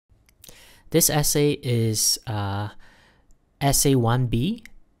This essay is essay 1B,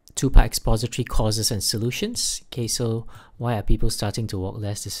 two-part expository causes and solutions. Okay, so why are people starting to walk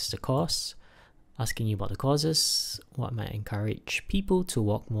less? This is the cause. Asking you about the causes, what might encourage people to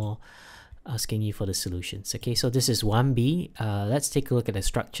walk more, asking you for the solutions. Okay, so this is 1B. Let's take a look at the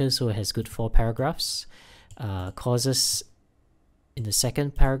structure. So it has good 4 paragraphs. Causes in the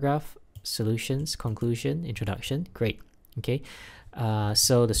second paragraph, solutions, conclusion, introduction. Great. Okay,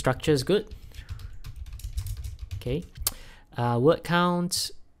 so the structure is good. Okay, word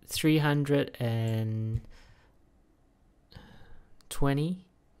count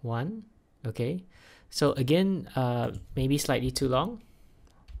 321. Okay, so again, maybe slightly too long.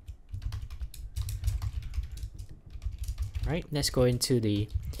 Right, let's go into the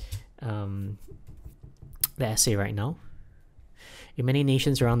essay right now. In many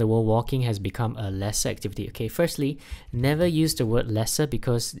nations around the world, walking has become a lesser activity. Okay, firstly, never use the word lesser,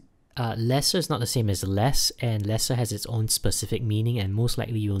 because lesser is not the same as less, and lesser has its own specific meaning, and most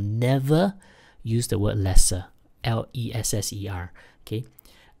likely you'll never use the word lesser, L-E-S-S-E-R. Okay,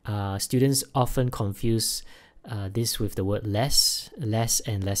 students often confuse this with the word less. Less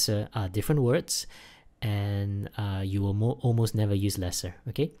and lesser are different words, and you will almost never use lesser.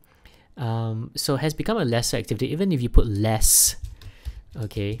 Okay, so has become a lesser activity. Even if you put less,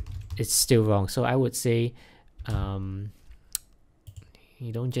 okay, it's still wrong. So I would say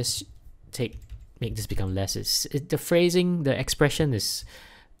you don't just make this become less. The phrasing, the expression is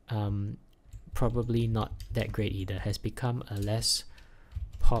probably not that great either. Has become a less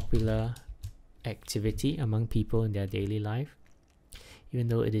popular activity among people in their daily life, even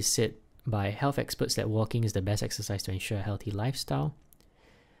though it is said by health experts that walking is the best exercise to ensure a healthy lifestyle.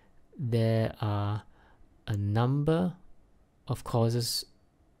 There are a number of causes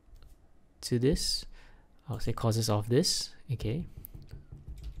to this. I'll say causes of this. Okay,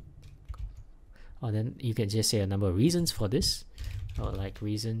 or then you can just say a number of reasons for this, or like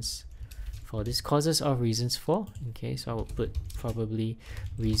reasons for this, causes of, reasons for. Okay, so I would put probably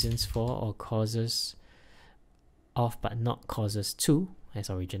reasons for or causes of, but not causes to, as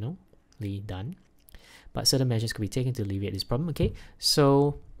originally done. But certain measures could be taken to alleviate this problem. Okay,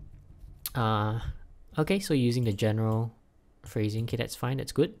 so okay, so using the general phrasing, okay, that's fine,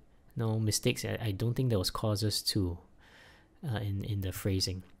 that's good, no mistakes. I don't think there was causes to in the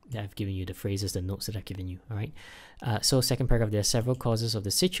phrasing that I've given you, the phrases, the notes that I've given you. All right, so second paragraph, there are several causes of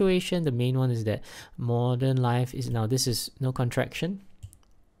the situation. The main one is that modern life is, now this is no contraction.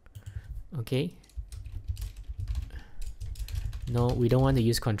 Okay, no, we don't want to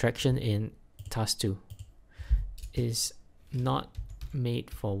use contraction in task 2. Is not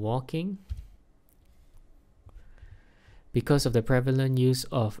made for walking. Because of the prevalent use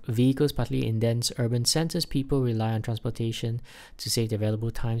of vehicles, partly in dense urban centers, people rely on transportation to save their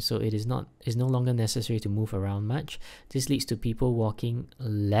valuable time, so it is no longer necessary to move around much. This leads to people walking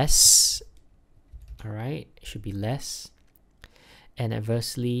less. All right, it should be less, and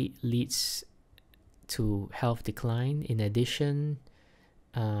adversely leads to health decline. In addition,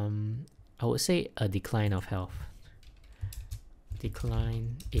 I would say a decline of health.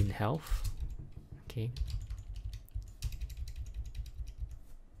 Decline in health. Okay.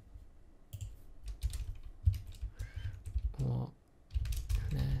 Walk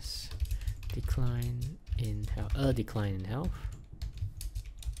less, decline in health, a decline in health.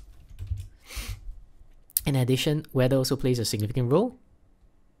 In addition, weather also plays a significant role.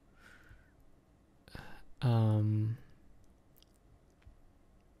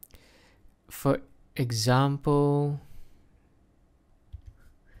 For example,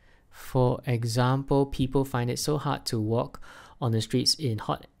 people find it so hard to walk on the streets in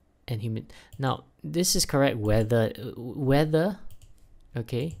hot and humid. Now, this is correct. Weather,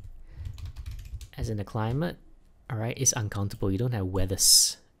 okay, as in the climate, all right, is uncountable. You don't have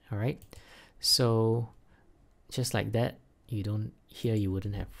weathers, all right. So, just like that, you don't, here you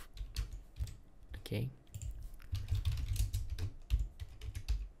wouldn't have. Okay.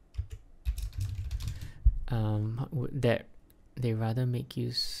 That they rather make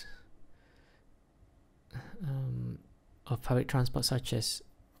use of public transport, such as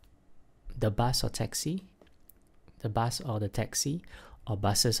the bus or taxi, the bus or the taxi, or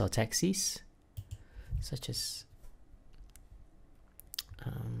buses or taxis, such as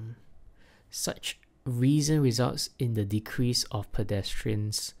such reason results in the decrease of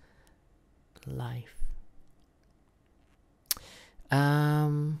pedestrians' life.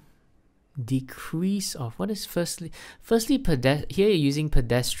 Decrease of, what is firstly here you're using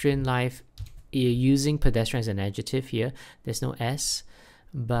pedestrian life, you're using pedestrian as an adjective here, there's no s,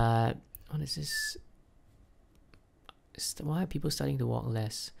 but what is this? Why are people starting to walk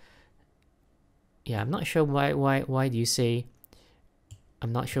less? yeah, I'm not sure why do you say,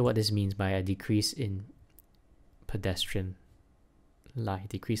 I'm not sure what this means by a decrease in pedestrian life,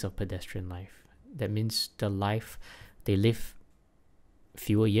 decrease of pedestrian life. That means the life they live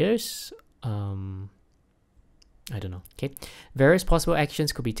fewer years. I don't know. Okay, various possible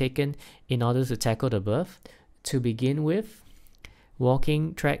actions could be taken in order to tackle the above. To begin with,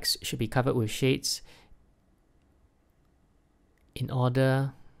 walking tracks should be covered with shades in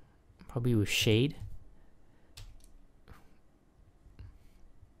order, probably with shade,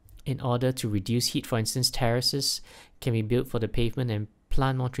 in order to reduce heat. For instance, terraces can be built for the pavement and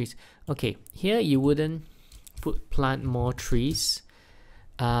plant more trees. Okay, here you wouldn't plant more trees,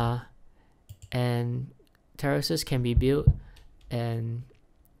 and terraces can be built, and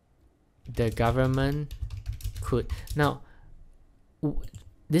the government could. Now,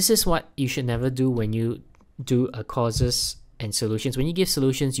 this is what you should never do when you do a causes and solutions. When you give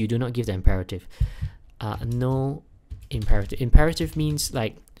solutions, you do not give the imperative. No imperative. Imperative means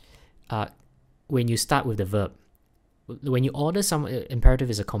like when you start with the verb. When you order someone, imperative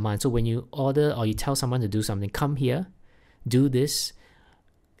is a command. So when you order or you tell someone to do something, come here, do this,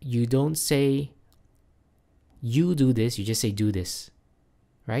 you don't say you do this, you just say do this,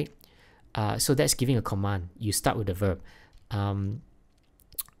 right? So that's giving a command. You start with the verb.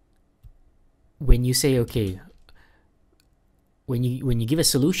 When you say, okay, when you give a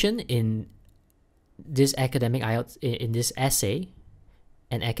solution in this academic IELTS, in this essay,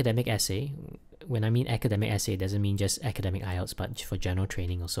 an academic essay, when I mean academic essay, it doesn't mean just academic IELTS, but for general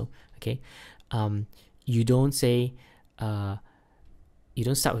training also, okay? You don't say, you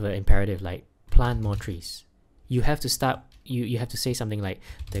don't start with an imperative like plant more trees. You have to start, you have to say something like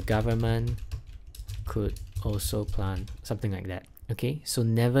the government could also plant, something like that, okay? So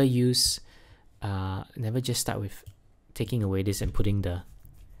never use, never just start with taking away this and putting the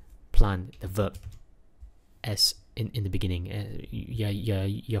plant, the verb, as in the beginning.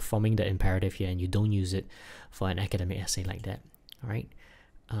 You're forming the imperative here, and you don't use it for an academic essay like that. All right.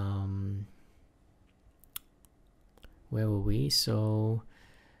 Where were we? So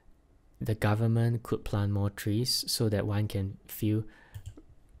the government could plant more trees so that one can feel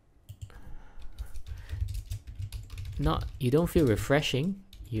not, you don't feel refreshing,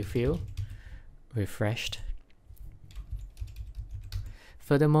 you feel refreshed.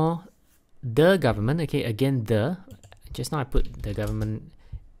 Furthermore, the government, okay, again, just now I put the government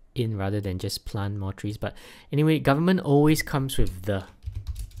in rather than just plant more trees, but anyway, government always comes with the,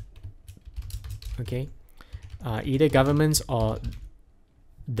 okay, either governments or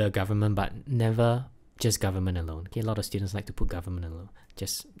the government, but never just government alone. Okay, a lot of students like to put government alone,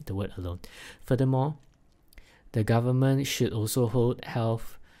 just the word alone. Furthermore, the government should also hold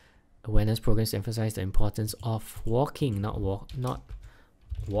health awareness programs to emphasize the importance of walking, not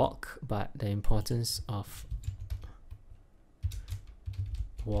walk, but the importance of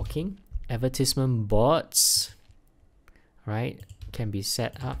walking. Advertisement boards, right, can be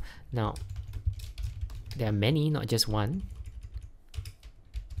set up. Now, there are many, not just one.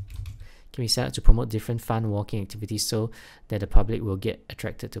 Can be set up to promote different fun walking activities so that the public will get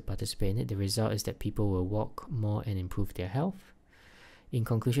attracted to participate in it. The result is that people will walk more and improve their health. In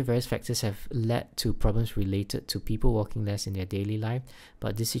conclusion, various factors have led to problems related to people walking less in their daily life,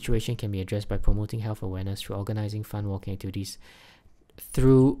 but this situation can be addressed by promoting health awareness through organizing fun walking activities.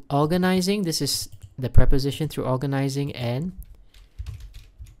 Through organizing, this is the preposition, through organizing and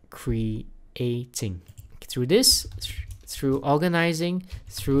creating. Through this, through organizing,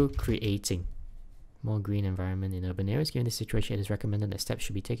 through creating more green environment in urban areas. Given this situation, it is recommended that steps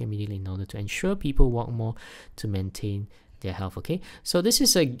should be taken immediately in order to ensure people walk more to maintain their health. Okay, so this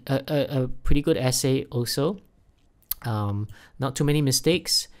is a pretty good essay also. Not too many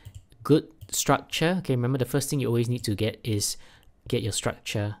mistakes, good structure. Okay, remember the first thing you always need to get is get your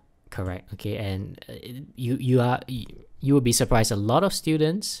structure correct. Okay, and you will be surprised, a lot of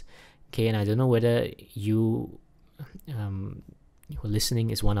students, okay, and I don't know whether you who are listening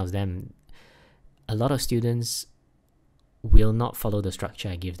is one of them, a lot of students will not follow the structure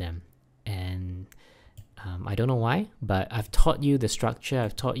I give them, and I don't know why, but I've taught you the structure.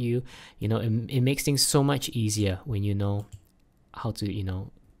 I've taught you, it makes things so much easier when you know how to,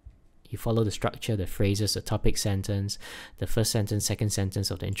 you follow the structure, the phrases, the topic sentence, the first sentence, second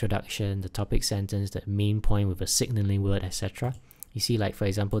sentence of the introduction, the topic sentence, the main point with a signaling word, etc. You see, like for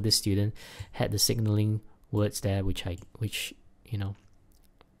example, this student had the signaling words there, which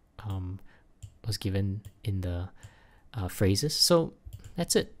was given in the phrases. So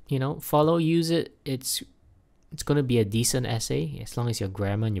that's it. Follow, use it. It's going to be a decent essay as long as your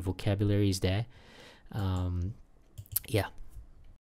grammar and your vocabulary is there. Yeah.